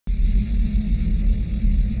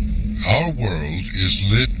Our world is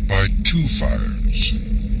lit by two fires,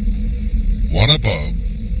 one above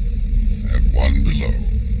and one below.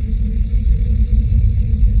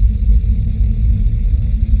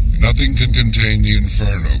 Nothing can contain the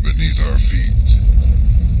Inferno beneath our feet.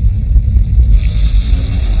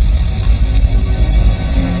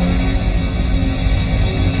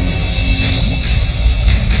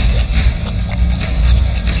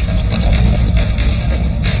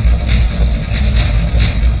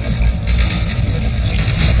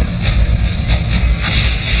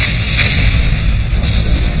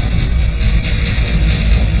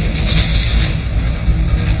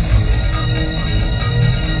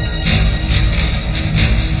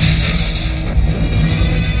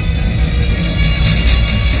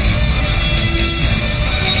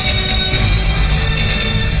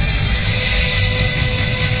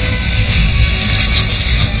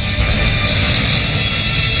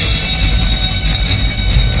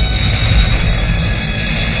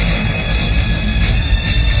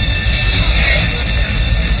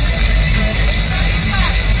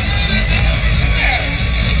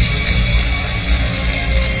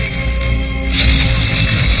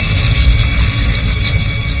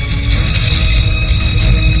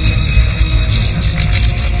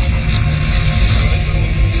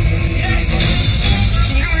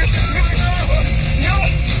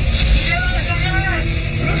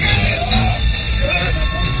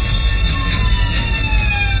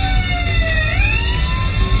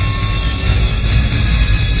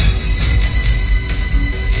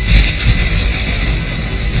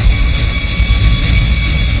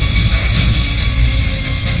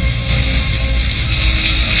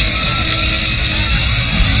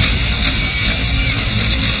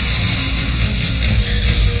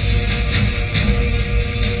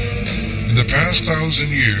 In the past 1,000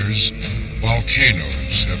 years,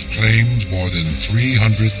 volcanoes have claimed more than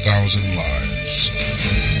 300,000 lives.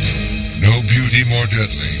 No beauty more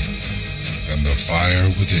deadly than the fire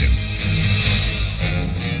within.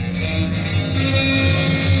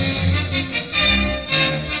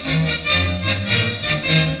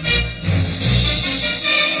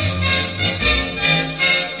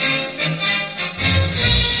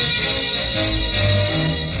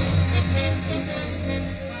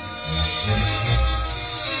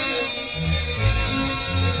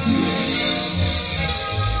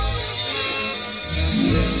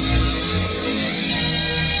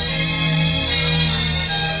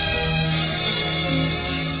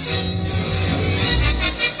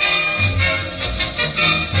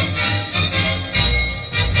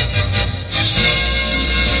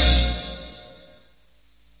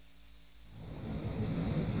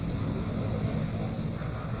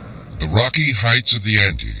 The rocky heights of the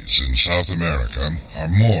Andes in South America are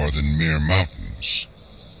more than mere mountains.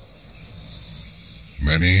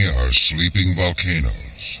 Many are sleeping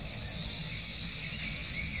volcanoes.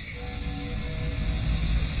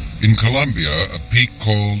 In Colombia, a peak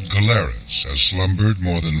called Galeras has slumbered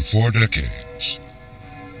more than 4 decades.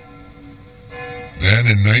 Then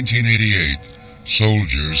in 1988,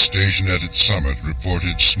 soldiers stationed at its summit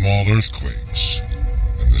reported small earthquakes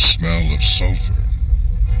and the smell of sulfur.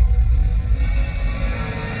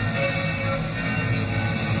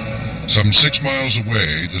 Some 6 miles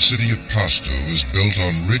away, the city of Pasto is built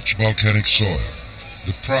on rich volcanic soil,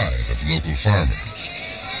 the pride of local farmers.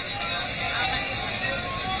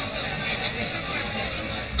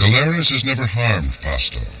 Galeras has never harmed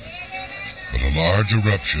Pasto, but a large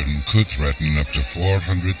eruption could threaten up to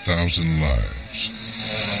 400,000 lives.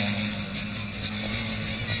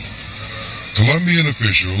 Colombian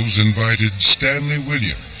officials invited Stanley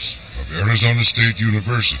Williams of Arizona State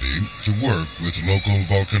University to work with local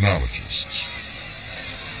volcanologists.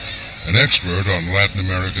 An expert on Latin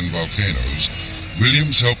American volcanoes,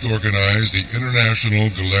 Williams helped organize the International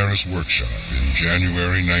Galeras Workshop in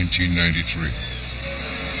January 1993.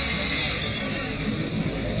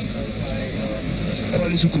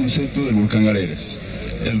 ¿Cuál es su concepto del volcán Galeras?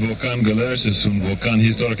 El volcán Galeras es un volcán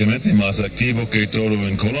históricamente más activo que todo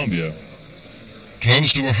en Colombia.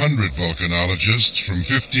 Close to 100 volcanologists from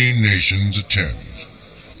 15 nations attend.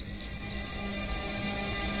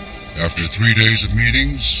 After 3 days of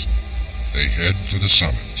meetings, they head for the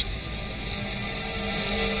summit.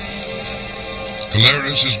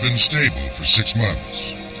 Galeras has been stable for 6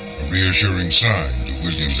 months, a reassuring sign to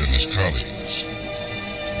Williams and his colleagues.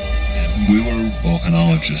 We were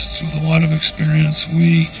volcanologists with a lot of experience.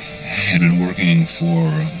 We had been working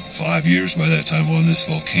for 5 years by that time on this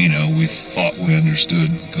volcano. We thought we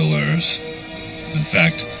understood Galeras. In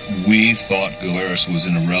fact, we thought Galeras was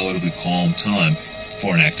in a relatively calm time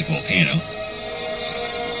for an active volcano.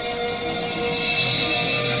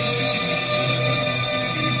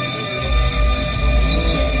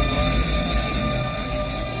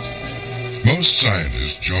 Most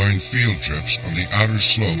scientists join field trips on the outer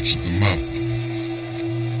slopes of the mountain.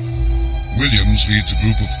 Williams leads a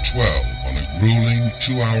group of 12 on a grueling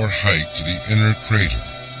 2-hour hike to the inner crater.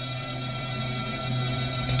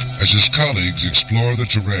 As his colleagues explore the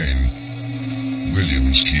terrain,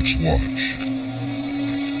 Williams keeps watch.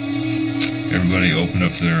 Everybody opened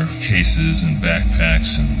up their cases and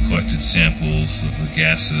backpacks and collected samples of the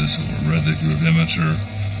gases or read the gravimeter.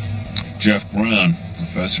 Jeff Brown,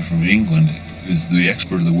 professor from England, is the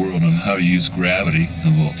expert of the world on how to use gravity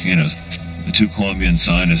on volcanoes. The two Colombian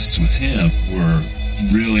scientists with him were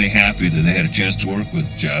really happy that they had a chance to work with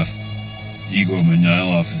Jeff. Igor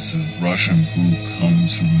Manilov is a Russian who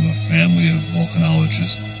comes from a family of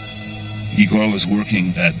volcanologists. Igor was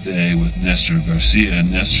working that day with Nestor Garcia,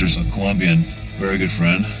 and Nestor's a Colombian, very good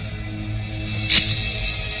friend.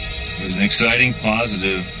 It was an exciting,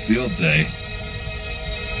 positive field day.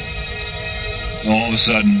 All of a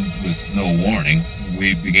sudden, with no warning,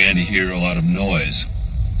 we began to hear a lot of noise.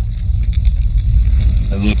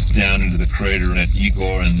 I looked down into the crater at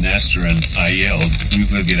Igor and Nestor, and I yelled, "We've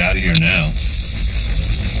got to get out of here now."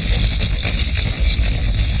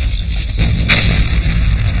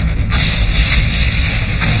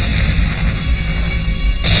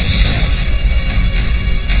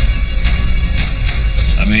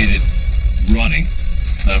 I made it running,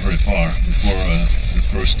 not very far, before the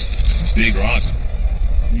first big rock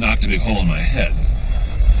knocked a big hole in my head,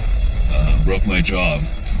 broke my jaw,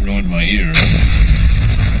 ruined my ear.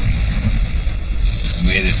 I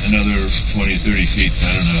made it another 20, 30 feet,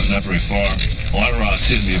 I don't know, not very far. A lot of rocks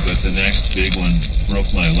hit me, but the next big one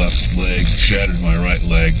broke my left leg, shattered my right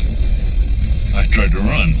leg. I tried to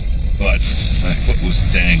run, but my foot was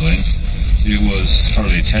dangling. It was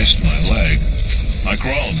hardly attached to my leg. I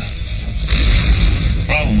crawled. The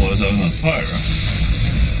problem was I was on fire.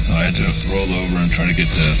 So I had to roll over and try to get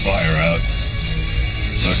the fire out.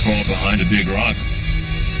 So I crawled behind a big rock.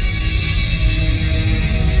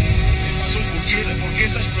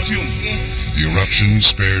 The eruption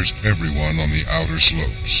spares everyone on the outer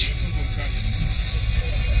slopes.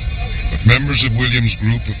 But members of Williams'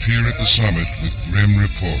 group appear at the summit with grim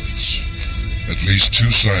reports. At least 2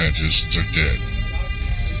 scientists are dead.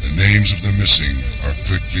 The names of the missing are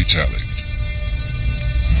quickly tallied.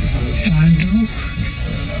 Andrew,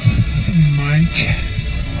 Mike,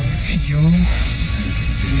 yo,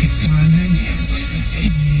 Fanny, y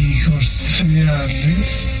José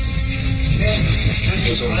Andrés.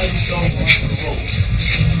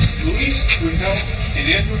 Luis with help, and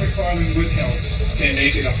Andrew McFarland with help can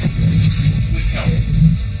make it up. With help.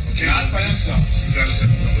 Okay? Not by themselves. You gotta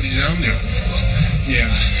send somebody down there. Yeah.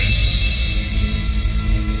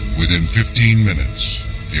 Within 15 minutes,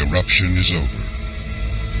 the eruption is over.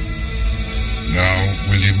 Now,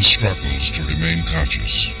 Williams struggles to remain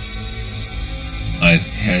conscious. I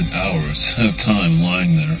had hours of time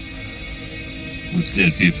lying there with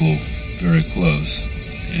dead people very close,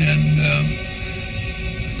 and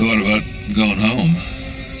thought about going home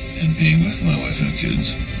and being with my wife and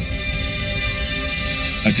kids.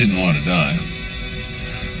 I didn't want to die,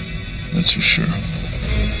 that's for sure.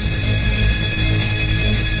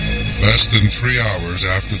 Less than 3 hours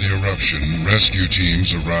after the eruption, rescue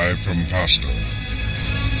teams arrive from Pasto.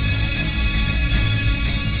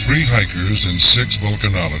 3 hikers and 6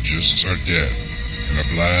 volcanologists are dead in a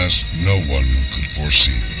blast no one could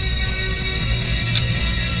foresee.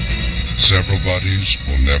 Several bodies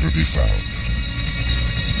will never be found.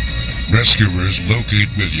 Rescuers locate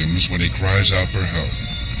Williams when he cries out for help.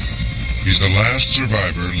 He's the last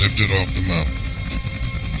survivor lifted off the mountain.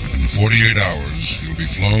 In 48 hours, he'll be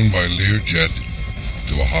flown by Learjet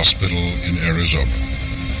to a hospital in Arizona.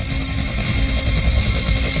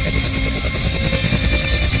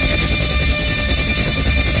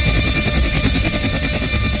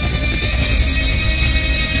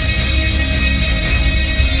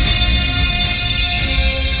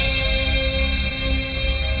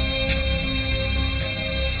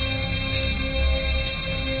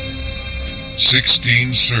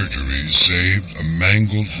 "16 surgeries saved a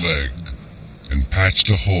mangled leg and patched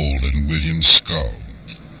a hole in Williams' skull.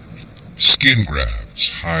 Skin grafts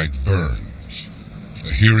hide burns.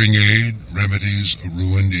 A hearing aid remedies a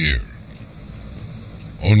ruined ear.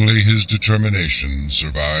 Only his determination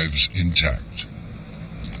survives intact.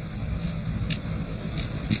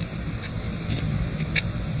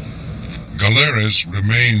 Galeras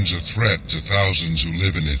remains a threat to thousands who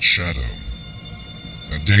live in its shadow.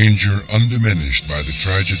 A danger undiminished by the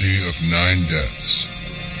tragedy of 9 deaths.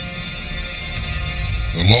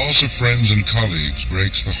 The loss of friends and colleagues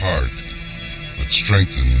breaks the heart, but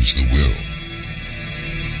strengthens the will.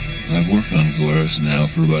 I've worked on Glarus now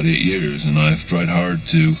for about 8 years, and I've tried hard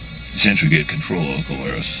to essentially get control of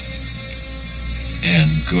Glarus. And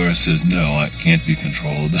Glarus says, no, I can't be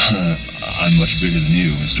controlled. I'm much bigger than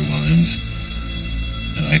you, Mr. Williams.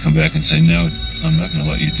 And I come back and say, no, I'm not going to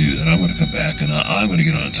let you do that. I'm going to come back and I'm going to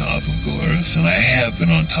get on top of Glarus. And I have been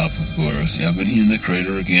on top of Glarus. I've been in the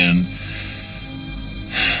crater again.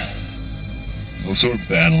 We're sort of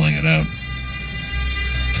battling it out.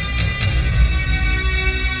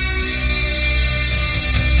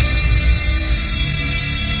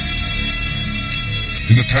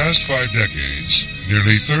 In the past 5 decades,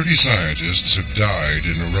 nearly 30 scientists have died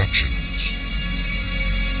in eruptions.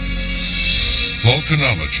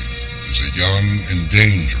 Volcanology is a young and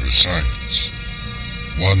dangerous science,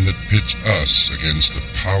 one that pits us against the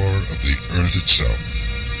power of the Earth itself.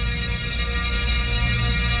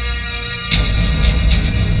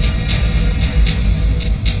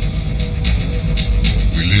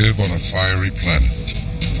 We live on a fiery planet.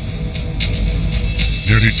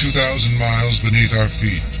 Nearly 2,000 miles beneath our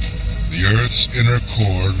feet, the Earth's inner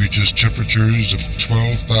core reaches temperatures of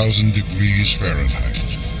 12,000 degrees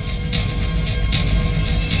Fahrenheit.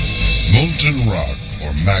 Molten rock,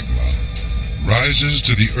 or magma, rises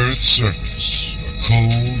to the Earth's surface, a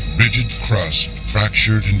cold, rigid crust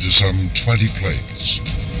fractured into some 20 plates.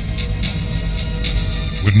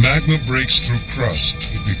 When magma breaks through crust,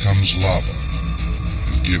 it becomes lava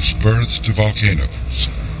and gives birth to volcanoes.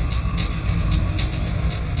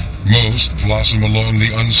 Most blossom along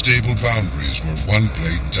the unstable boundaries where one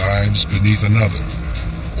plate dives beneath another,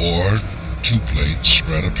 or 2 plates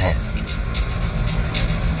spread apart.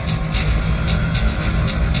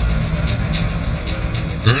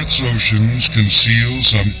 Earth's oceans conceal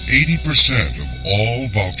some 80% of all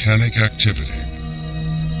volcanic activity.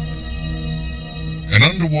 An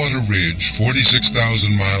underwater ridge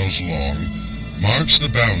 46,000 miles long marks the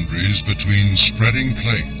boundaries between spreading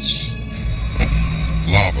plates.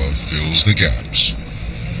 Lava fills the gaps.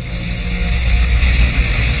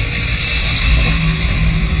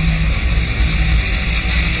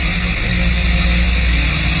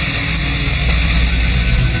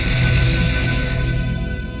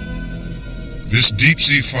 This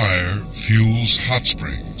deep-sea fire fuels hot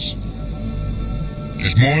springs.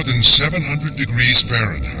 At more than 700 degrees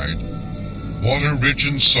Fahrenheit, water rich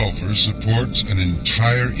in sulfur supports an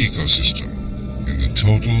entire ecosystem in the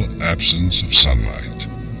total absence of sunlight.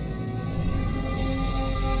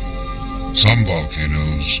 Some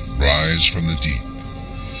volcanoes rise from the deep.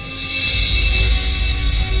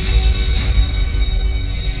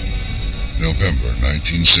 November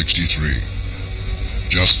 1963.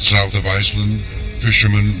 Just south of Iceland,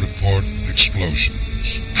 fishermen report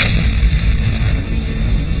explosions.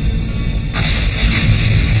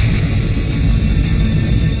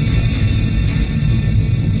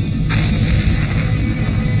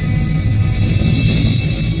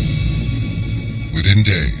 Within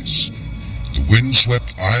days, the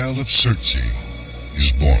windswept Isle of Surtsey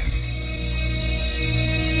is born.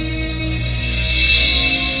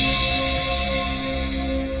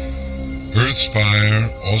 Earth's fire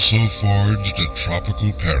also forged a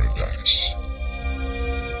tropical paradise.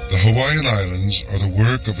 The Hawaiian Islands are the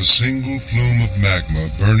work of a single plume of magma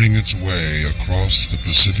burning its way across the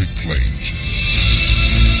Pacific Plate.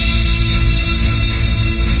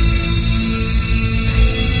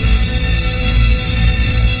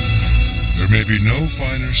 There may be no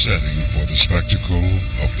finer setting for the spectacle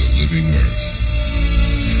of the living Earth.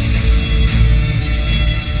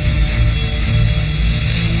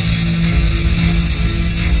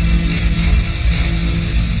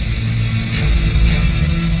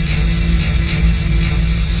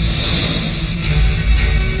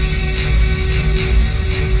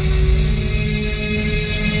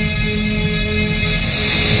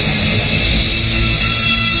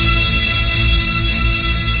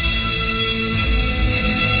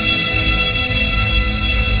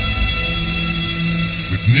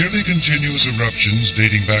 Nearly continuous eruptions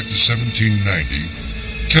dating back to 1790,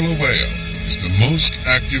 Kilauea is the most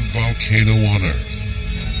active volcano on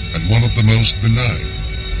Earth, and one of the most benign.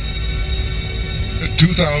 At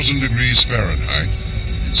 2,000 degrees Fahrenheit,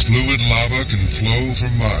 its fluid lava can flow for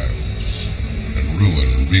miles and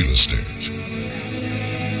ruin real estate.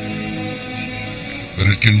 But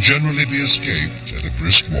it can generally be escaped at a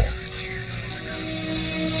brisk walk.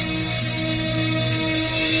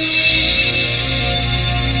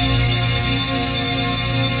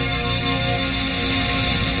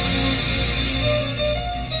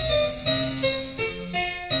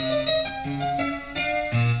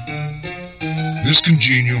 This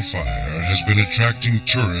congenial fire has been attracting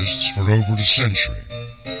tourists for over a century.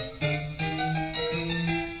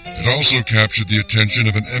 It also captured the attention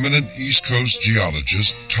of an eminent East Coast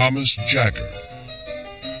geologist, Thomas Jagger.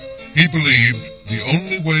 He believed the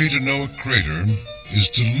only way to know a crater is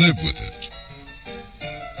to live with it.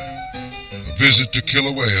 A visit to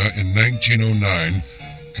Kilauea in 1909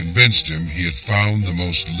 convinced him he had found the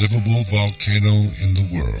most livable volcano in the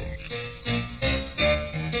world.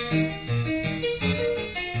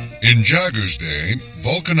 In Jagger's day,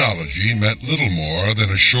 volcanology meant little more than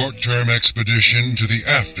a short-term expedition to the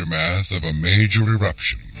aftermath of a major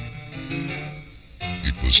eruption.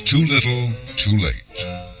 It was too little, too late.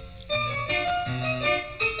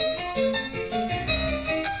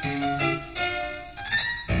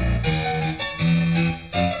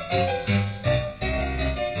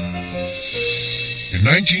 In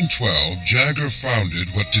 1912, Jagger founded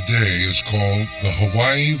what today is called the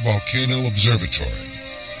Hawaii Volcano Observatory.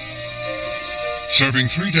 Serving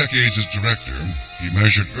 3 decades as director, he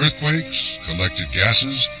measured earthquakes, collected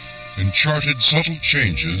gases, and charted subtle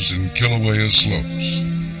changes in Kilauea's slopes.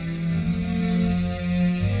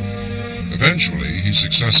 Eventually, he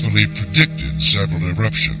successfully predicted several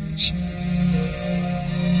eruptions.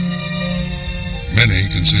 Many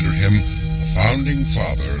consider him a founding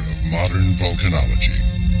father of modern volcanology.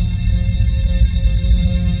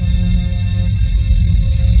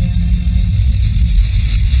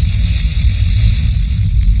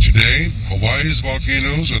 Today, Hawaii's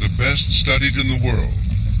volcanoes are the best studied in the world.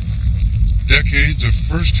 Decades of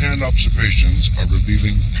first-hand observations are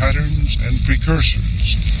revealing patterns and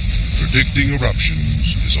precursors. Predicting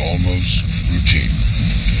eruptions is almost routine.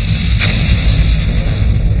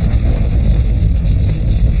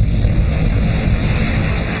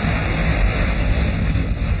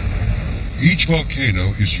 Each volcano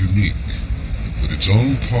is unique, with its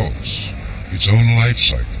own pulse, its own life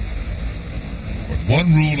cycle. But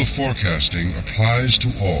one rule of forecasting applies to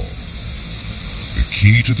all. The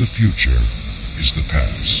key to the future is the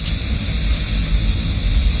past.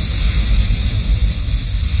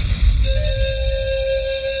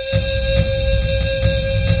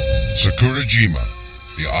 Sakurajima,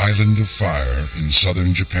 the island of fire in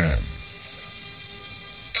southern Japan.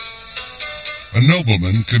 A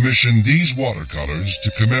nobleman commissioned these watercolors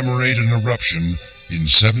to commemorate an eruption in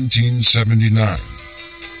 1779.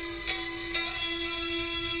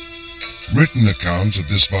 Written accounts of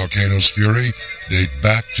this volcano's fury date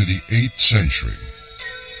back to the 8th century.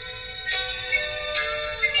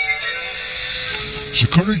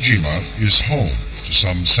 Sakurajima is home to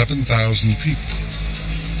some 7,000 people.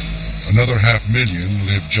 Another 500,000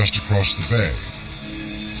 live just across the bay.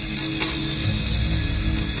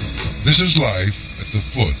 This is life at the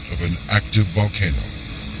foot of an active volcano.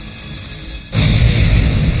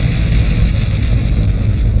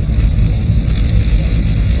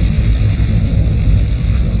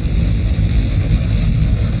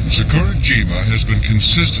 Sakurajima has been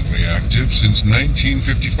consistently active since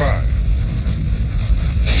 1955.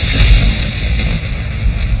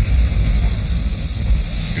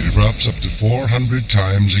 It erupts up to 400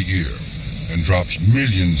 times a year and drops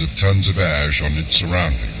millions of tons of ash on its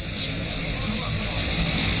surroundings.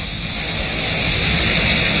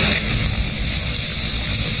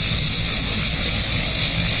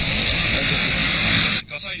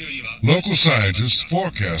 Local scientists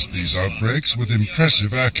forecast these outbreaks with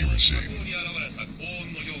impressive accuracy.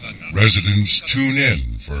 Residents tune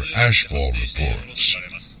in for ashfall reports.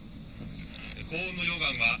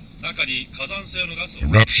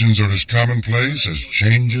 Eruptions are as commonplace as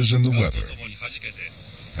changes in the weather.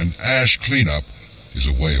 And ash cleanup is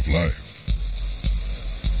a way of life.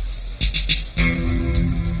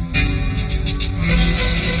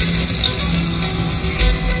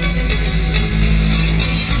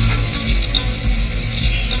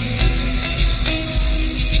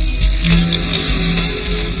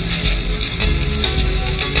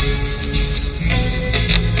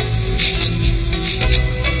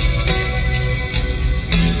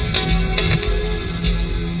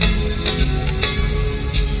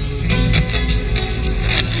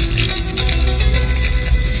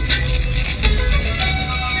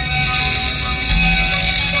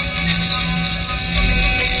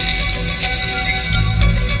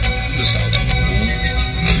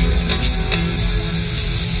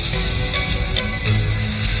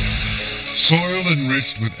 Soil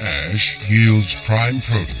enriched with ash yields prime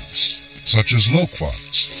produce, such as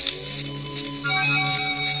loquats.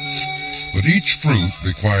 But each fruit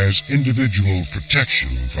requires individual protection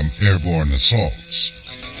from airborne assaults,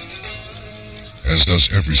 as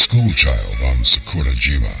does every schoolchild on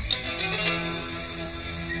Sakurajima.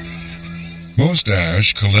 Most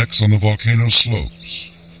ash collects on the volcano's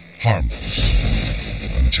slopes, harmless,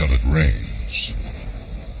 until it rains.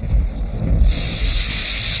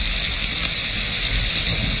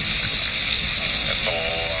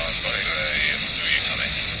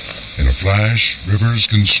 flash, rivers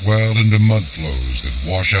can swell into mudflows that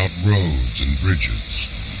wash out roads and bridges.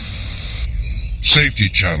 Safety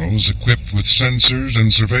channels equipped with sensors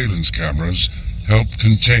and surveillance cameras help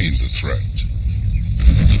contain the threat.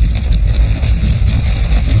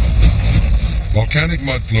 Volcanic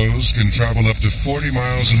mudflows can travel up to 40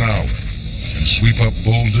 miles an hour and sweep up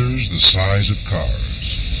boulders the size of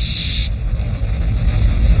cars.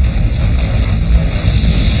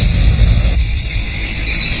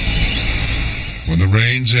 When the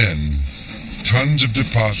rains end, tons of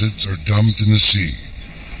deposits are dumped in the sea.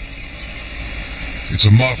 It's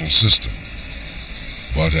a model system,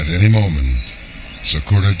 but at any moment,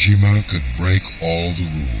 Sakurajima could break all the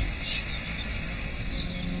rules.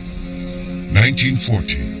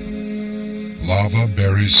 1914. Lava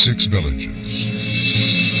buries 6 villages.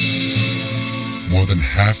 More than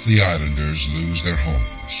half the islanders lose their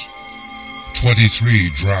homes. 23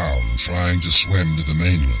 drown trying to swim to the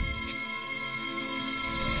mainland.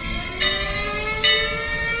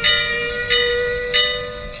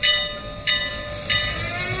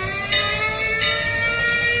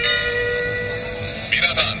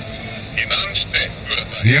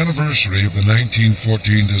 The anniversary of the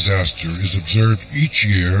 1914 disaster is observed each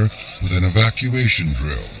year with an evacuation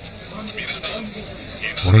drill.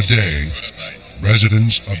 For a day,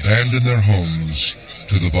 residents abandon their homes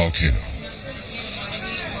to the volcano.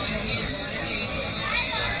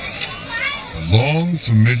 A long,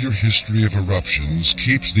 familiar history of eruptions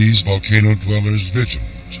keeps these volcano dwellers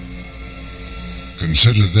vigilant.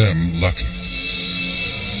 Consider them lucky.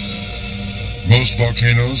 Most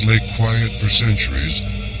volcanoes lay quiet for centuries,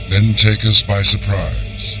 then take us by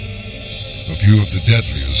surprise. A few of the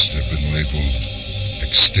deadliest have been labeled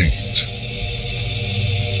extinct.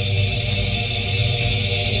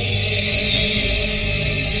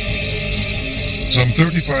 Some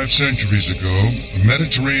 35 centuries ago, a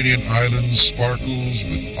Mediterranean island sparkles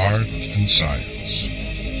with art and science.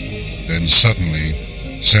 Then suddenly,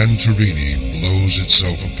 Santorini blows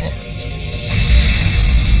itself apart.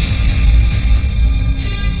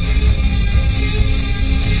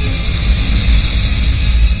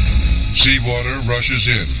 Seawater rushes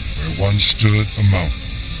in where once stood a mountain,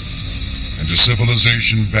 and a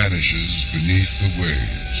civilization vanishes beneath the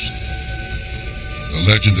waves. The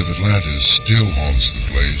legend of Atlantis still haunts the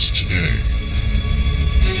place today.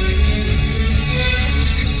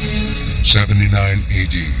 79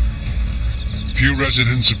 AD. Few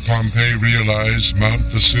residents of Pompeii realize Mount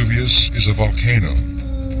Vesuvius is a volcano.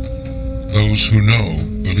 Those who know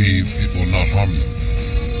believe it will not harm them.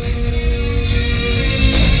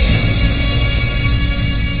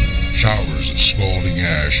 Showers of scalding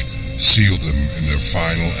ash seal them in their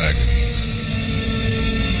final agony.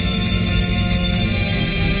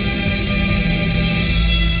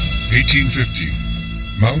 (1815)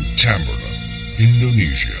 Mount Tamberla,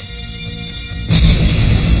 Indonesia.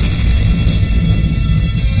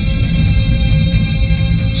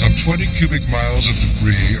 Some 20 cubic miles of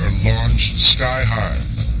debris are launched sky high.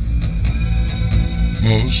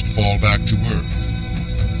 Most fall back to Earth.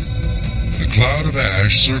 A cloud of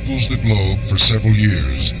ash circles the globe for several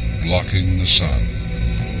years, blocking the sun.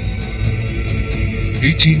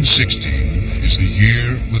 1816 is the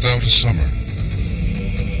year without a summer.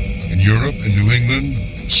 In Europe and New England,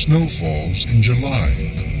 snow falls in July.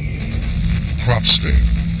 Crops fail,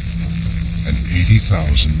 and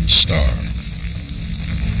 80,000 starve.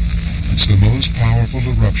 It's the most powerful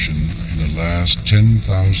eruption in the last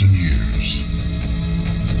 10,000 years.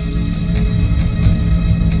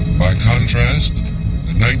 By contrast,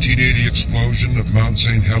 the 1980 explosion of Mount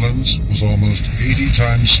St. Helens was almost 80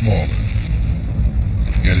 times smaller,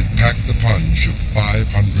 yet it packed the punch of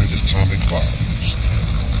 500 atomic bombs.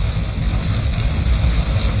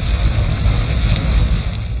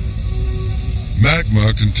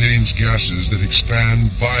 Magma contains gases that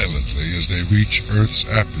expand violently as they reach Earth's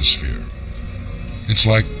atmosphere. It's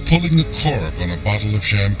like pulling the cork on a bottle of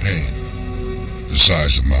champagne, the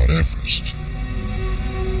size of Mount Everest.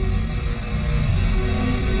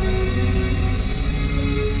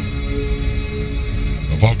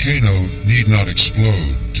 A volcano need not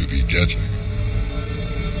explode to be deadly.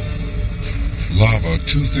 Lava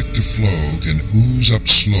too thick to flow can ooze up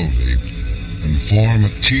slowly and form a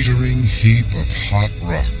teetering heap of hot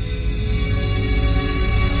rock.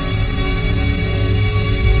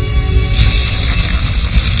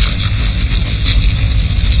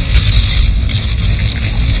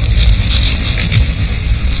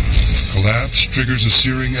 Collapse triggers a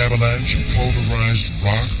searing avalanche of pulverized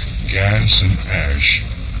rock, gas, and ash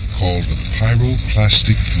called the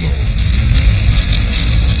pyroclastic flow.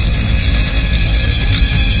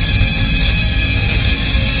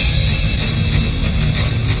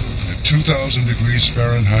 2,000 degrees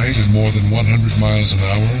Fahrenheit and more than 100 miles an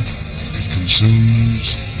hour, it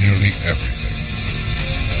consumes nearly everything.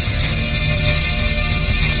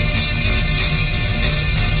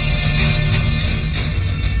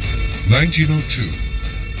 In 1902,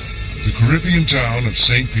 the Caribbean town of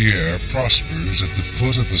St. Pierre prospers at the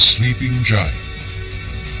foot of a sleeping giant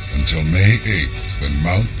until May 8th, when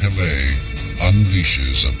Mount Pelée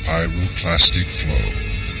unleashes a pyroclastic flow.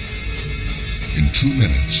 In 2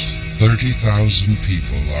 minutes, 30,000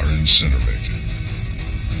 people are incinerated.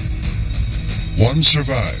 One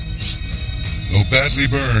survives. Though badly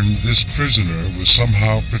burned, this prisoner was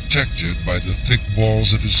somehow protected by the thick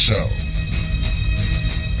walls of his cell.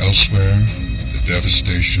 Elsewhere, the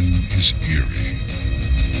devastation is eerie.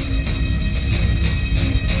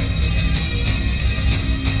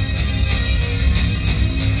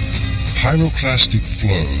 Pyroclastic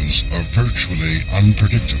flows are virtually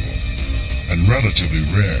unpredictable and relatively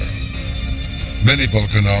rare. Many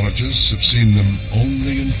volcanologists have seen them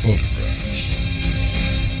only in photographs.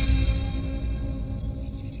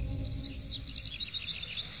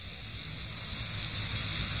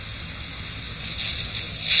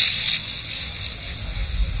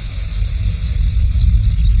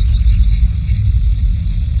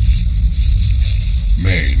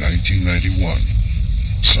 May 1991,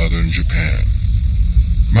 southern Japan.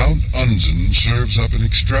 Mount Unzen serves up an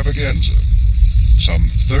extravaganza, some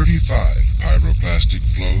 35 pyroclastic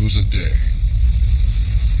flows a day.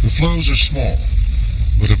 The flows are small,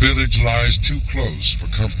 but a village lies too close for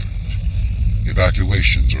comfort.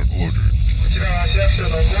 Evacuations are ordered.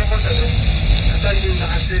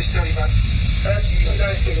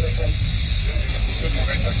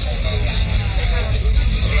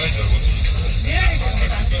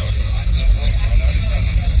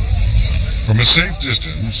 From a safe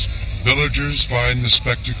distance, villagers find the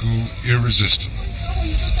spectacle irresistible.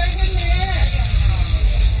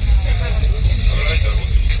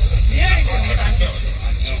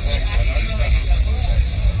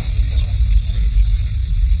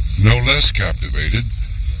 No less captivated,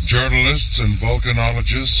 journalists and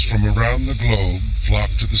volcanologists from around the globe flock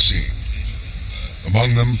to the scene.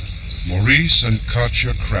 Among them, Maurice and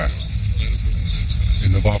Katja Kraft.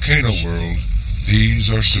 In the volcano world, these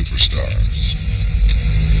are superstars.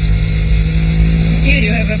 Here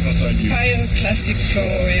you have a pyroclastic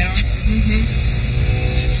flow, yeah.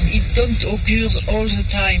 It don't occur all the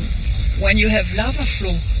time. When you have lava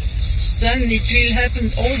flow, then it will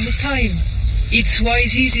happen all the time. It's why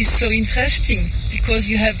this is so interesting, because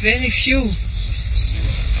you have very few.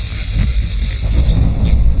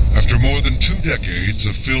 After more than 2 decades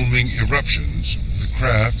of filming eruptions, the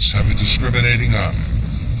Krafts have a discriminating eye.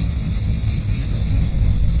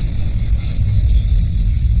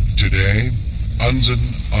 Today, Unzen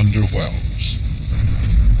underwhelms.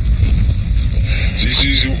 This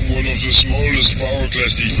is one of the smallest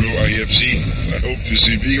pyroclastic flow I have seen. I hope to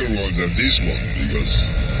see bigger ones than this one, because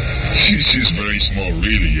this is very small,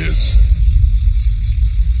 really, yes.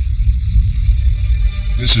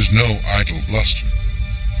 This is no idle bluster.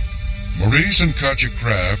 Maurice and Katja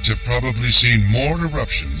Kraft have probably seen more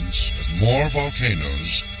eruptions and more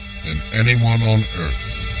volcanoes than anyone on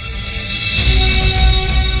Earth.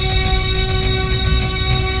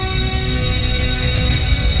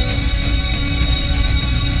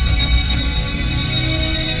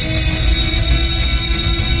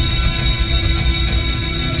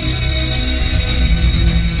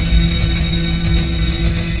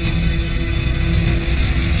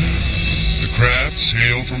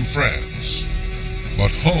 Hail from France,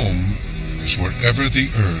 but home is wherever the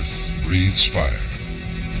earth breathes fire.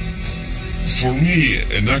 For me,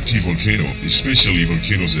 an active volcano, especially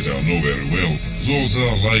volcanoes that I know very well, those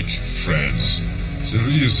are like friends. There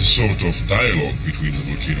is a sort of dialogue between the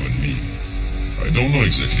volcano and me. I don't know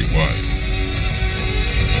exactly why.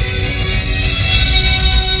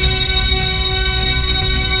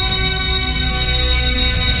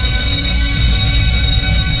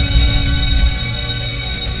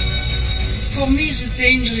 For me, the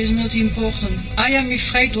danger is not important. I am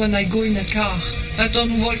afraid when I go in a car. But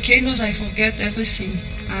on volcanoes, I forget everything.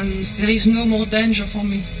 And there is no more danger for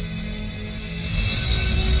me.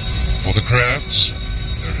 For the Krafts,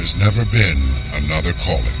 there has never been another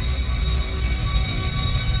calling.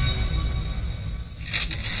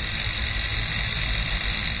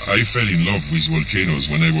 I fell in love with volcanoes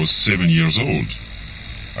when I was 7 years old.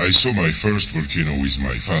 I saw my first volcano with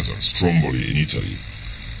my father, Stromboli, in Italy.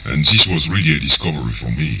 And this was really a discovery for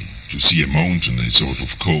me, to see a mountain, a sort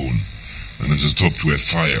of cone, and at the top to have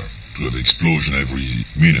fire, to have explosion every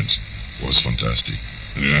minute, was fantastic.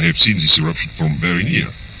 And I have seen this eruption from very near,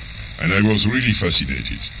 and I was really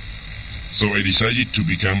fascinated. So I decided to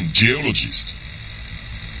become geologist.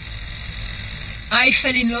 I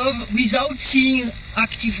fell in love without seeing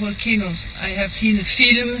active volcanoes. I have seen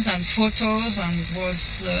films and photos and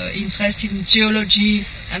was interested in geology,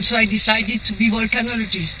 and so I decided to be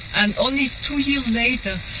volcanologist. And only 2 years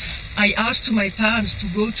later, I asked my parents to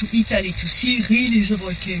go to Italy to see really the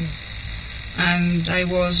volcano. And I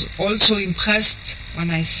was also impressed when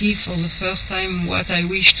I see for the first time what I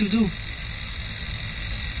wish to do.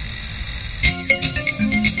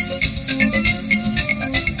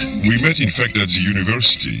 We met in fact at the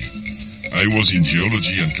university. I was in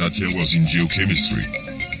geology and Katya was in geochemistry.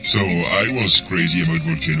 So I was crazy about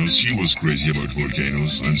volcanoes, she was crazy about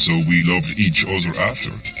volcanoes, and so we loved each other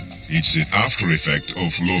after. It's an after effect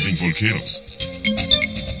of loving volcanoes.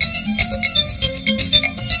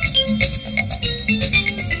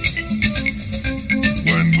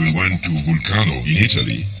 When we went to Volcano in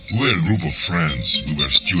Italy, we were a group of friends. We were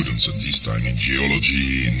students at this time in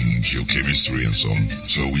geology, in geochemistry and so on.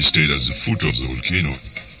 So we stayed at the foot of the volcano.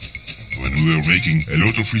 When we were making a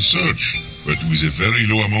lot of research, but with a very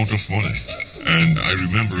low amount of money. And I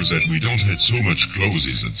remember that we don't have so much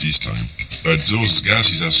clothes at this time. But those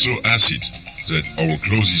gases are so acid that our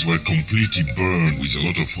clothes were completely burned with a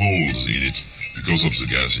lot of holes in it because of the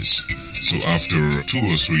gases. So after 2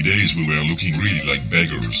 or 3 days we were looking really like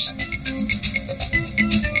beggars.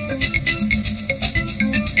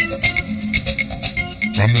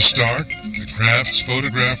 From the start, the Crafts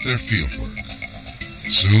photographed their fieldwork.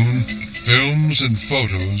 Soon, films and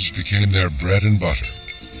photos became their bread and butter.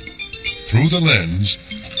 Through the lens,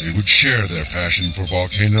 they would share their passion for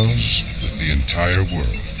volcanoes with the entire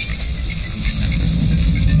world.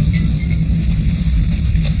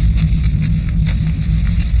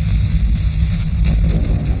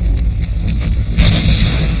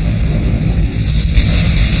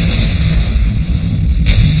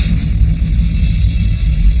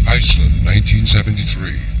 Iceland,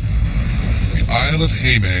 1973. The Isle of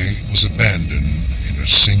Heimaey was abandoned in a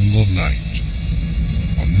single night.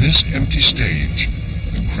 On this empty stage,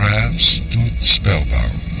 the Crafts stood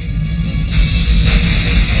spellbound.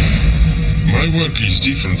 My work is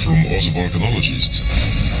different from other volcanologists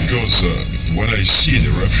because when I see an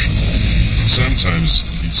eruption, sometimes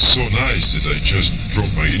it's so nice that I just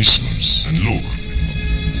drop my instruments and look.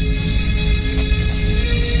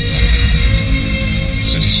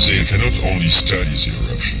 That is to say, I cannot only study the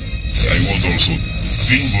eruption. I want also to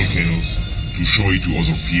film volcanoes to show it to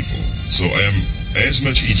other people. So I am as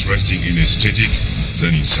much interested in aesthetic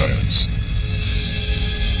than in science.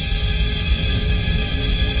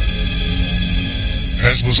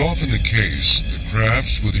 As was often the case, the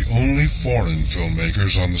Crafts were the only foreign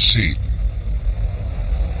filmmakers on the scene.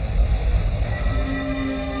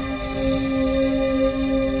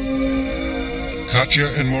 Katya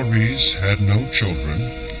and Maurice had no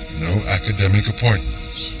children, no academic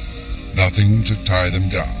appointments, nothing to tie them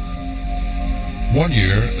down. One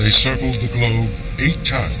year, they circled the globe 8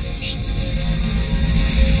 times.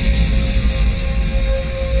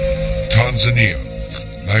 Tanzania,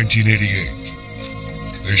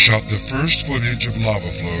 1988. They shot the first footage of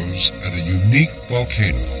lava flows at a unique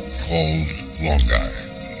volcano called Longai.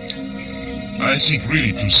 I think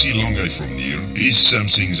really to see Longai from near is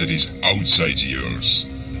something that is outside the Earth.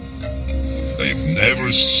 I have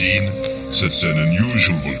never seen such an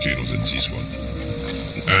unusual volcano than this one.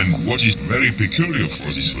 And what is very peculiar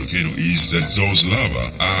for this volcano is that those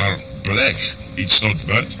lava are black. It's not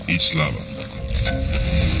mud, it's lava.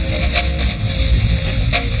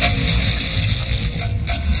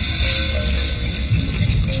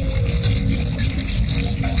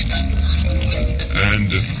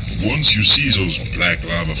 And once you see those black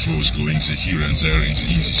lava flows going here and there in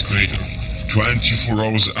this crater, 24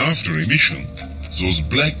 hours after emission, those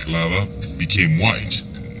black lava became white.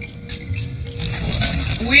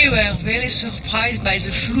 We were very surprised by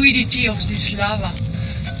the fluidity of this lava,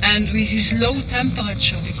 and with this low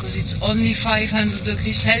temperature, because it's only 500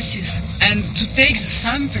 degrees Celsius, and to take the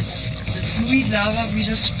samples, the fluid lava, with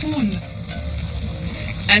a spoon.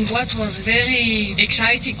 And what was very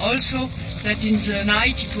exciting also, that in the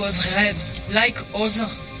night it was red, like other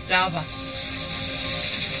lava.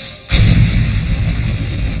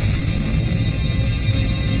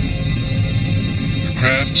 The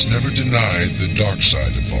Crafts never denied the dark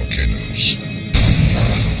side of volcanoes.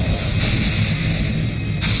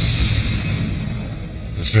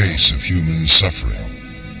 The face of human suffering,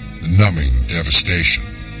 the numbing devastation.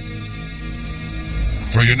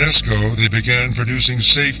 For UNESCO, they began producing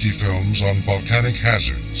safety films on volcanic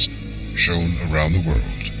hazards, shown around the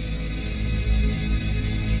world.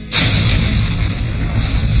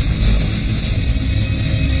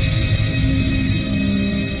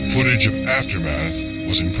 aftermath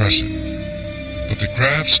was impressive, but the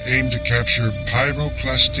crafts aimed to capture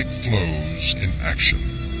pyroclastic flows in action.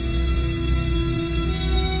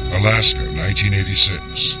 Alaska,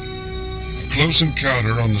 1986. A close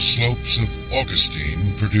encounter on the slopes of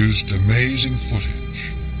Augustine produced amazing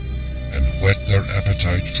footage and whet their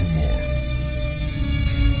appetite for more.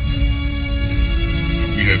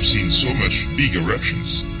 We have seen so much big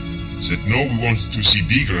eruptions that now we want to see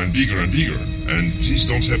bigger and bigger and bigger, and this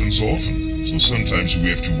don't happen so often. So sometimes we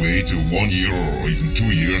have to wait 1 year or even 2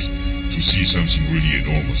 years to see something really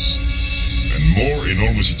enormous. And more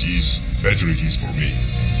enormous it is, better it is for me.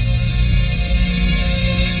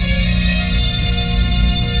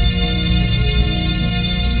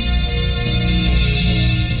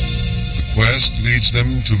 The quest leads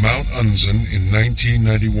them to Mount Unzen in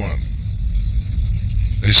 1991.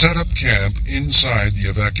 They set up camp inside the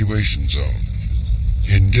evacuation zone,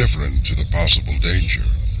 indifferent to the possible danger.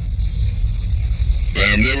 I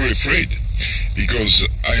am never afraid, because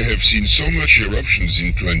I have seen so much eruptions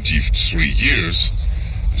in 23 years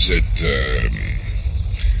that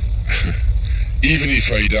even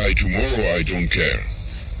if I die tomorrow, I don't care.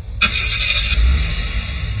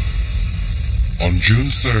 On June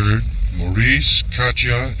 3rd, Maurice,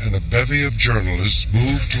 Katya, and a bevy of journalists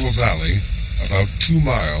moved to a valley about 2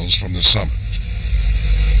 miles from the summit.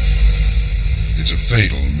 It's a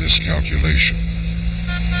fatal miscalculation.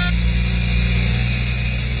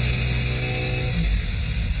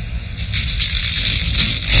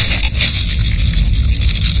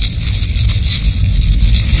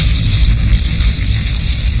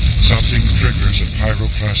 Something triggers a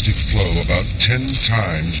pyroclastic flow about 10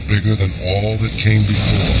 times bigger than all that came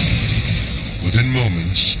before. Within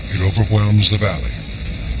moments, it overwhelms the valley.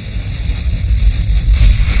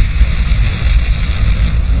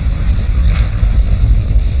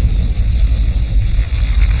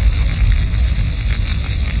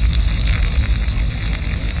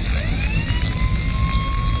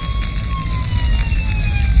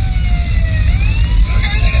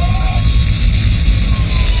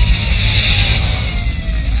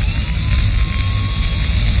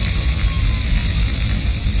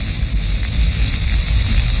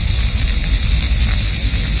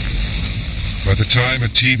 By the time a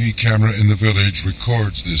TV camera in the village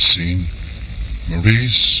records this scene,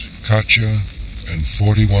 Maurice, Katya, and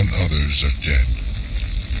 41 others are dead.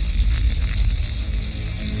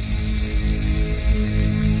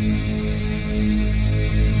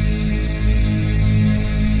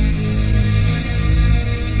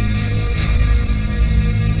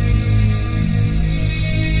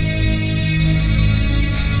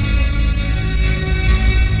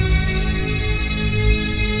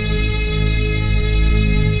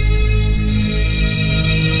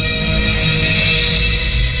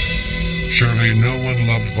 Surely no one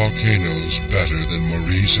loved volcanoes better than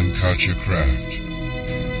Maurice and Katya Kraft.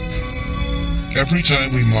 Every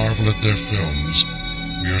time we marvel at their films,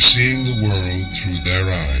 we are seeing the world through their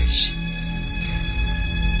eyes.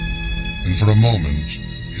 And for a moment,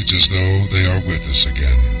 it's as though they are with us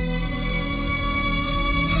again.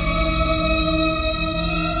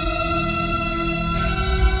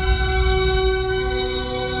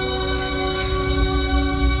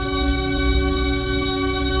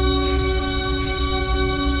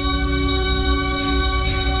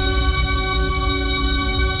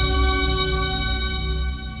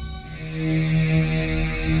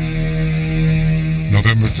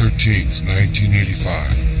 November 13th,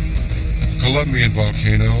 1985. Colombian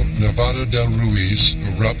volcano Nevado del Ruiz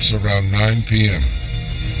erupts around 9 p.m.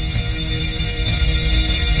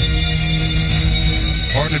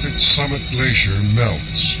 Part of its summit glacier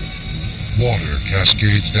melts. Water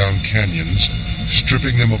cascades down canyons,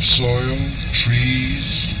 stripping them of soil,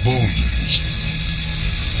 trees, boulders.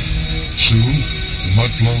 Soon, the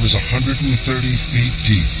mud flow is 130 feet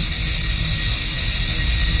deep.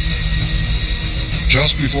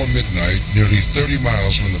 Just before midnight, nearly 30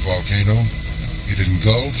 miles from the volcano, it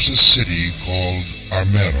engulfs a city called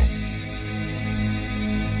Armero.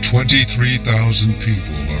 23,000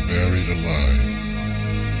 people are buried alive.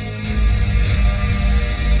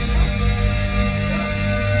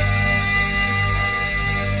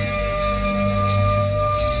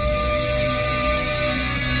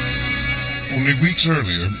 Only weeks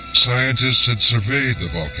earlier, scientists had surveyed the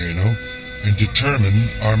volcano and determined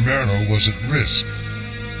Armero was at risk.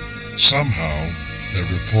 Somehow, their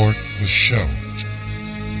report was shelved.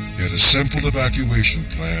 Yet a simple evacuation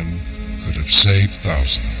plan could have saved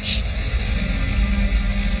thousands.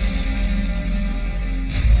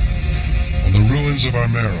 On the ruins of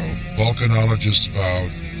Armero, volcanologists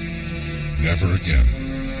vowed, never again.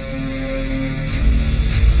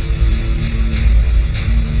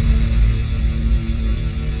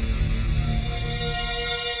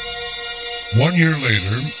 1 year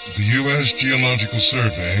later, the U.S. Geological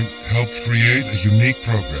Survey helped create a unique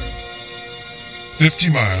program. 50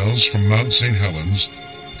 miles from Mount St. Helens,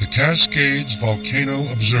 the Cascades Volcano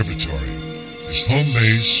Observatory is home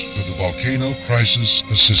base for the Volcano Crisis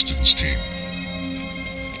Assistance Team.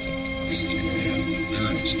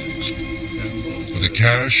 With a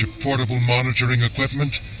cache of portable monitoring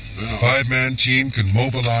equipment, the 5-man team can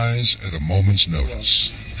mobilize at a moment's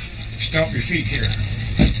notice. Stop your feet here.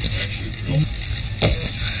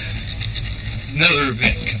 Another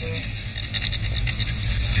event coming.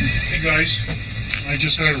 Hey guys, I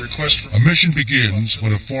just got a request for... A mission begins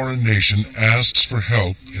when a foreign nation asks for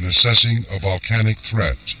help in assessing a volcanic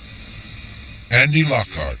threat. Andy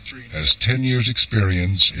Lockhart has 10 years'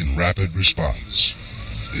 experience in rapid response.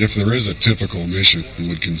 If there is a typical mission, it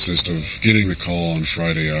would consist of getting the call on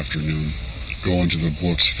Friday afternoon, going to the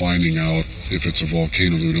books, finding out if it's a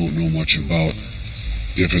volcano we don't know much about.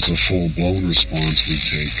 If it's a full-blown response, we'd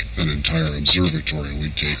take an entire observatory.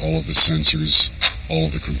 We'd take all of the sensors, all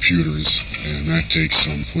of the computers, and that takes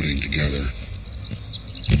some putting together.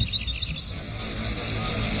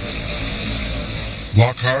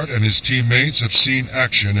 Lockhart and his teammates have seen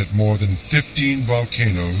action at more than 15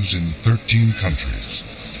 volcanoes in 13 countries.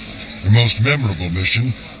 Their most memorable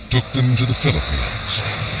mission took them to the Philippines.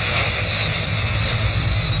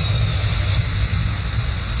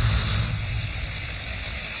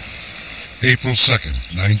 April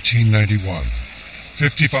 2nd, 1991,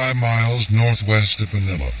 55 miles northwest of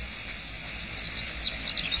Manila.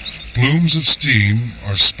 Plumes of steam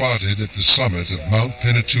are spotted at the summit of Mount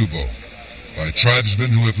Pinatubo by tribesmen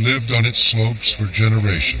who have lived on its slopes for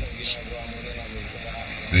generations.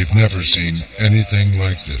 They've never seen anything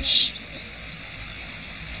like this.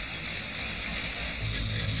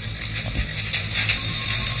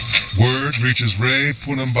 Word reaches Ray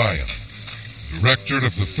Punambayan, director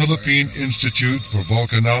of the Philippine Institute for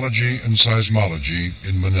Volcanology and Seismology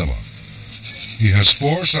in Manila. He has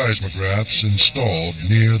 4 seismographs installed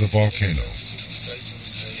near the volcano.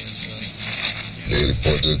 They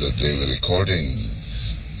reported that they were recording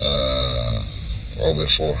over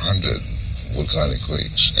 400 volcanic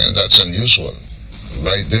quakes, and that's unusual.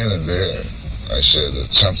 Right then and there, I said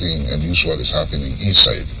that something unusual is happening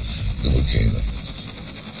inside the volcano.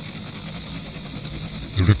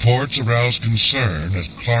 The reports aroused concern at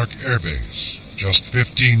Clark Air Base, just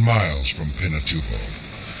 15 miles from Pinatubo.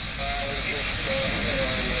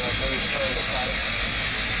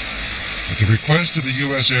 At the request of the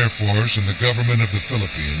U.S. Air Force and the government of the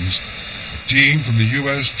Philippines, a team from the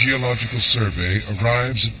U.S. Geological Survey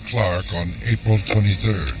arrives at Clark on April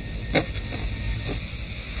 23rd.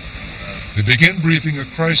 They begin briefing a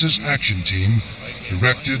crisis action team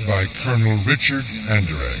directed by Colonel Richard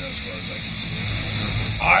Anderegg.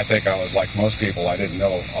 I think I was like most people. I didn't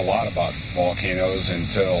know a lot about volcanoes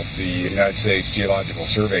until the United States Geological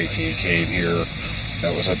Survey team came here.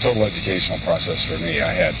 That was a total educational process for me.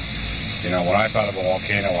 When I thought of a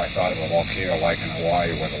volcano, I thought of a volcano like in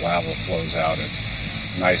Hawaii where the lava flows out at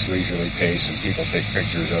a nice leisurely pace and people take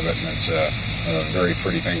pictures of it, and it's a very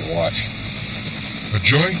pretty thing to watch. A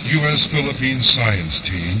joint U.S.-Philippines science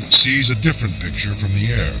team sees a different picture from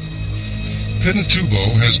the air.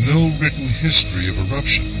 Pinatubo has no written history of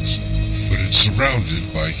eruptions, but it's surrounded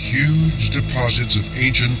by huge deposits of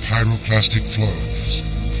ancient pyroclastic flows.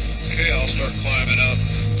 Okay, I'll start climbing up.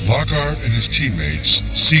 Lockhart and his teammates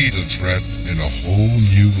see the threat in a whole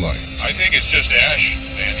new light. I think it's just ash,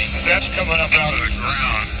 Andy. That's coming up out of the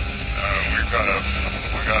ground. We've got a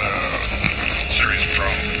serious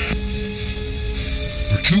problem.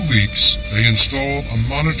 For 2 weeks, they install a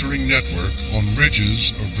monitoring network on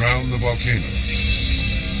ridges around the volcano.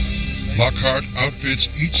 Lockhart outfits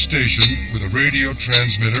each station with a radio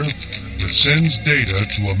transmitter that sends data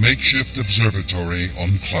to a makeshift observatory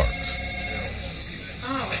on Clark.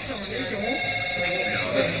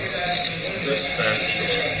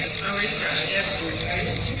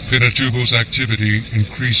 Pinatubo's activity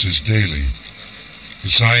increases daily. The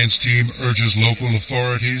science team urges local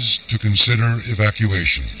authorities to consider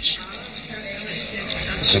evacuations.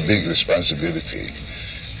 It's a big responsibility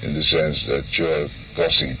in the sense that you're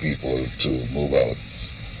causing people to move out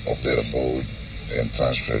of their abode and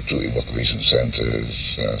transfer to evacuation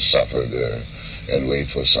centers, suffer there, and wait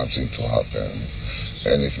for something to happen.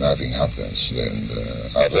 And if nothing happens, then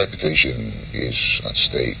our reputation is at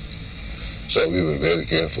stake. So we were very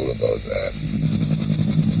careful about that.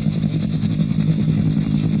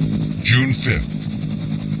 June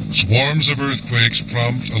 5th. Swarms of earthquakes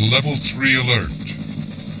prompt a level 3 alert.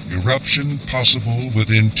 Eruption possible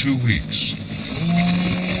within 2 weeks.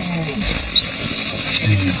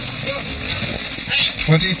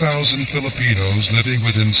 20,000 Filipinos living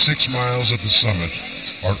within 6 miles of the summit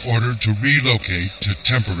are ordered to relocate to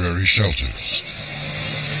temporary shelters.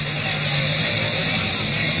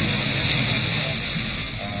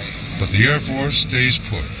 But the Air Force stays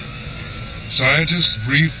put. Scientists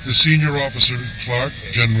brief the senior officer at Clark,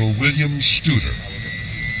 General William Studer.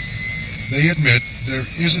 They admit there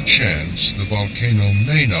is a chance the volcano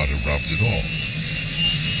may not erupt at all.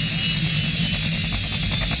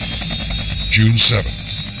 June 7th,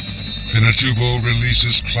 Pinatubo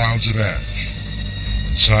releases clouds of ash.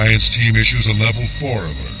 Science team issues a level 4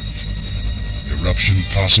 alert. Eruption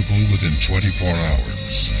possible within 24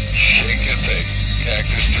 hours. Shake and bake.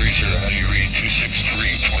 Cactus 30, how do you read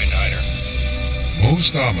 263.9er?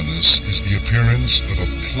 Most ominous is the appearance of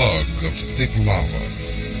a plug of thick lava,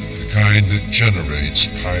 the kind that generates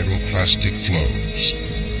pyroclastic flows.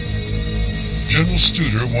 General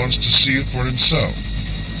Studer wants to see it for himself.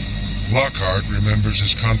 Lockhart remembers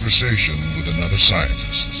his conversation with another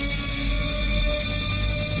scientist.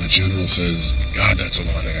 The general says, "God, that's a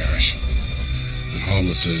lot of ash." And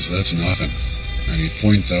Hoblet says, "That's nothing." And he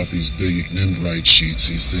points out these big ignimbrite sheets,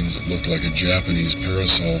 these things that look like a Japanese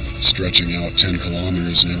parasol stretching out 10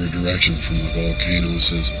 kilometers in every direction from the volcano. He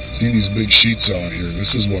says, "See these big sheets out here?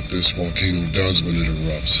 This is what this volcano does when it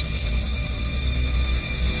erupts."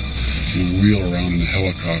 He wheel around in the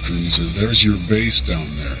helicopter and he says, "There's your base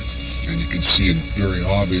down there." And you can see it very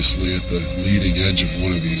obviously at the leading edge of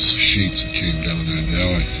one of these sheets that came down that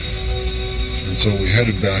valley. And so we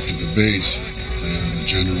headed back to the base, and the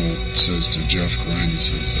general says to Jeff Grine, he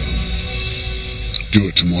says, "Do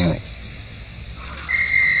it tomorrow."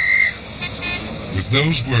 With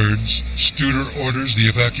those words, Studer orders the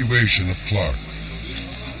evacuation of Clark.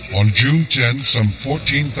 On June 10th, some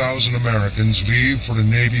 14,000 Americans leave for a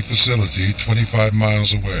Navy facility 25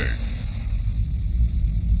 miles away.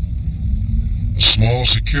 A small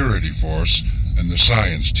security force and the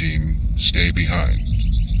science team stay behind.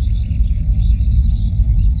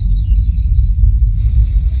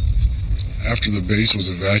 After the base was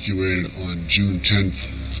evacuated on June 10th,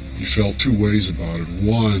 we felt two ways about it.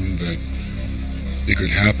 One, that it could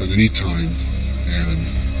happen anytime and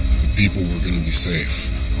the people were going to be safe.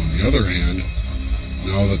 On the other hand,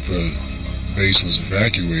 now that the base was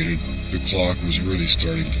evacuated, the clock was really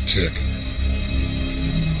starting to tick.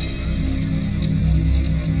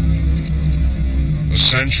 A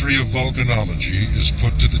century of volcanology is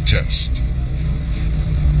put to the test.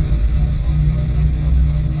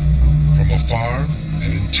 From afar,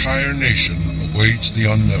 an entire nation awaits the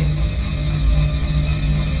unknown.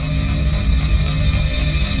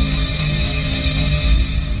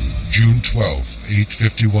 June 12th,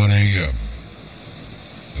 8:51 a.m.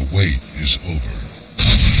 The wait is over.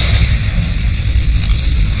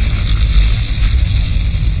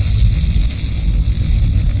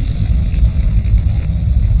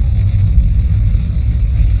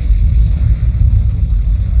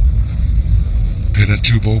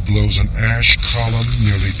 Pinatubo blows an ash column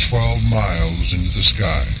nearly 12 miles into the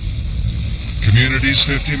sky. Communities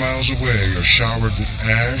 50 miles away are showered with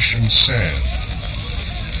ash and sand.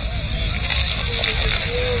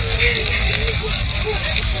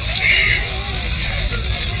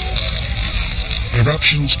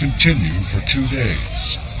 Eruptions continue for 2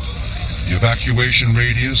 days. The evacuation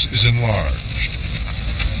radius is enlarged.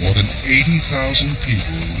 More than 80,000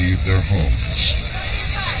 people leave their homes.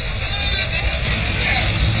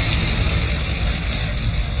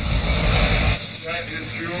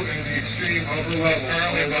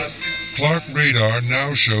 Clark radar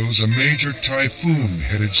now shows a major typhoon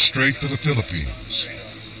headed straight for the Philippines.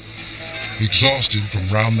 Exhausted from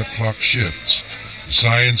round-the-clock shifts, the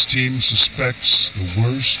science team suspects the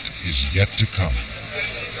worst is yet to come.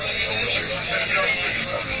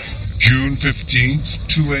 June 15th,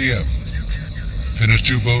 2 a.m.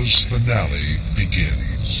 Pinatubo's finale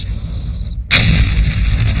begins.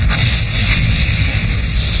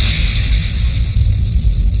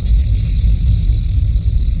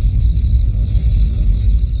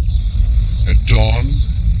 At dawn,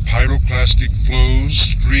 pyroclastic flows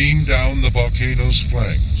stream down the volcano's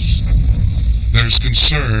flanks. There's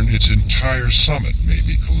concern its entire summit may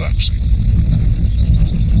be collapsing.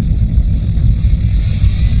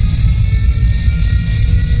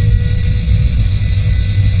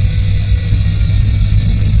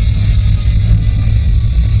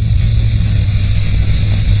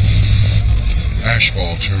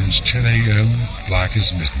 Ashfall turns 10 a.m. black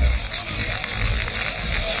as midnight.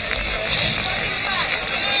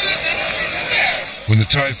 When the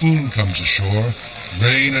typhoon comes ashore,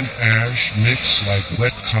 rain and ash mix like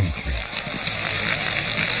wet concrete.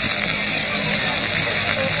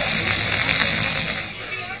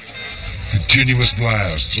 Continuous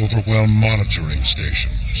blasts overwhelm monitoring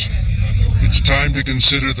stations. It's time to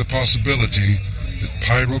consider the possibility that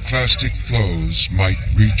pyroclastic flows might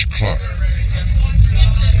reach Clark.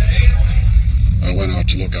 I went out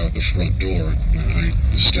to look out the front door, and I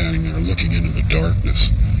was standing there looking into the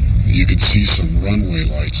darkness. You could see some runway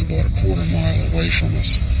lights about a quarter mile away from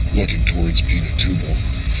us, looking towards Pinatubo.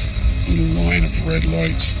 A little line of red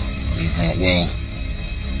lights. And I thought, well,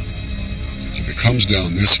 if it comes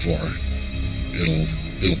down this far,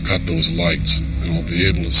 it'll cut those lights, and I'll be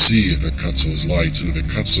able to see if it cuts those lights. And if it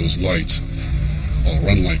cuts those lights, I'll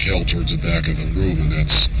run like hell towards the back of the room, and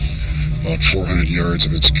that's about 400 yards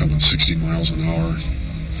if it's coming 60 miles an hour.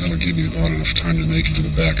 That'll give me about enough time to make it to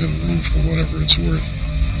the back of the room for whatever it's worth.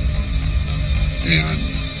 And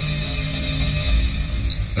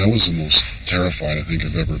that was the most terrified I think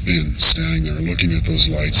I've ever been, standing there looking at those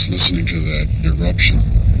lights, listening to that eruption.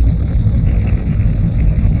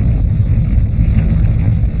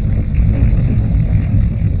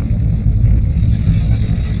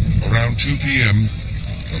 Around 2 p.m.,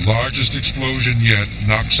 the largest explosion yet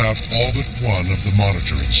knocks out all but one of the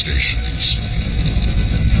monitoring stations.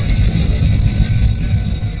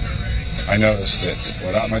 I noticed that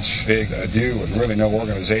without much big ado and really no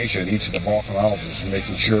organization, each of the volcanologists was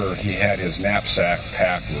making sure he had his knapsack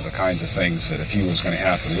packed with the kinds of things that if he was going to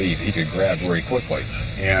have to leave, he could grab very quickly.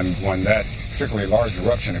 And when that particularly large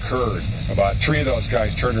eruption occurred, about 3 of those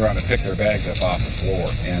guys turned around and picked their bags up off the floor.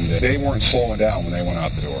 And they weren't slowing down when they went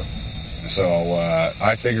out the door. So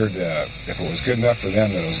I figured if it was good enough for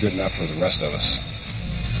them, that it was good enough for the rest of us.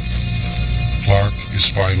 Clark is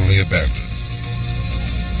finally abandoned.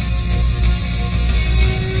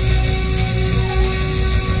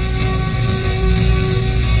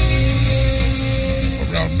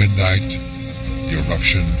 Around midnight, the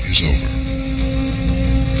eruption is over.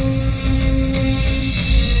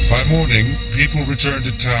 By morning, people return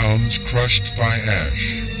to towns crushed by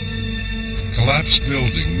ash. Collapsed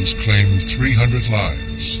buildings claim 300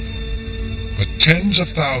 lives, but tens of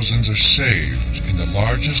thousands are saved in the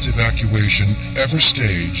largest evacuation ever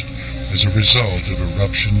staged as a result of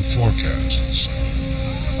eruption forecasts.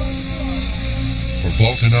 For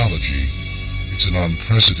volcanology, it's an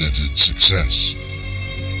unprecedented success.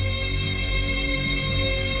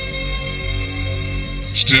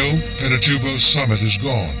 Still, Pinatubo's summit is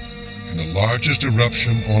gone, and the largest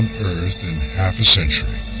eruption on Earth in half a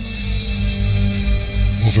century.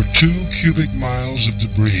 Over 2 cubic miles of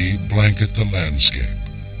debris blanket the landscape.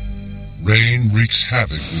 Rain wreaks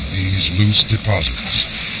havoc with these loose deposits.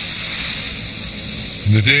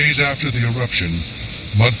 In the days after the eruption,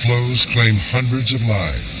 mudflows claim hundreds of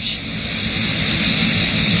lives.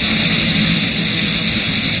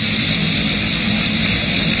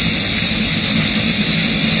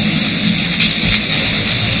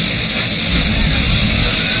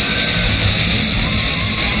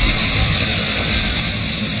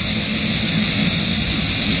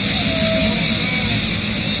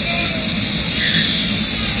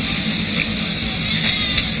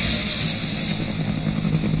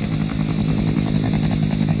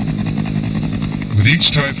 With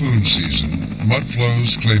each typhoon season,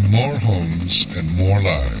 mudflows claim more homes and more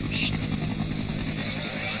lives.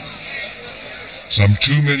 Some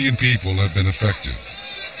 2 million people have been affected.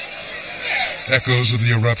 Echoes of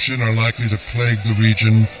the eruption are likely to plague the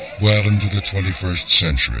region well into the 21st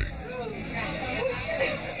century.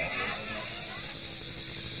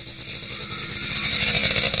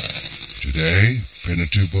 Today,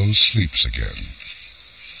 Pinatubo sleeps again.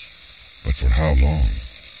 But for how long?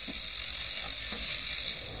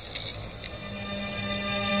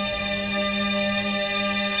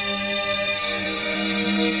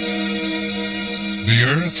 The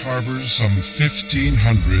Earth harbors some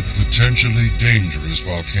 1,500 potentially dangerous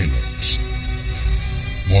volcanoes.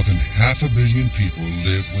 More than 500 million people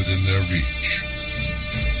live within their reach.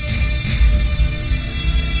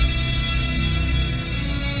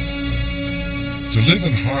 To live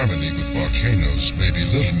in harmony with volcanoes may be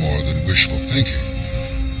little more than wishful thinking.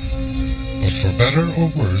 But for better or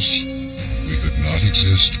worse, we could not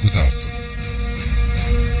exist without them.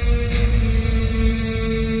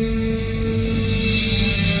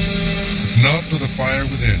 Not for the fire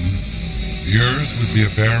within, the Earth would be a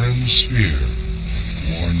barren sphere,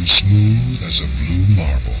 worn smooth as a blue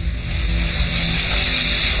marble.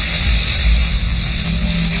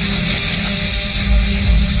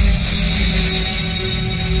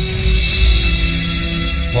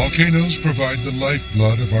 Volcanoes provide the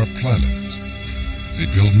lifeblood of our planet. They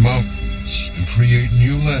build mountains and create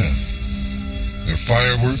new land. Their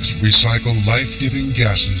fireworks recycle life-giving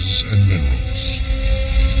gases and minerals.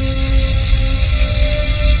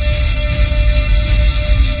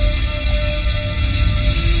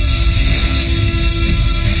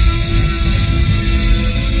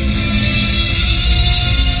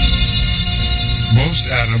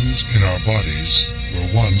 atoms in our bodies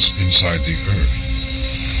were once inside the Earth.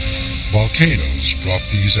 Volcanoes brought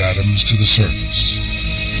these atoms to the surface.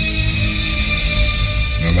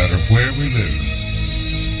 No matter where we live,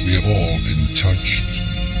 we have all been touched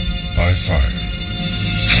by fire.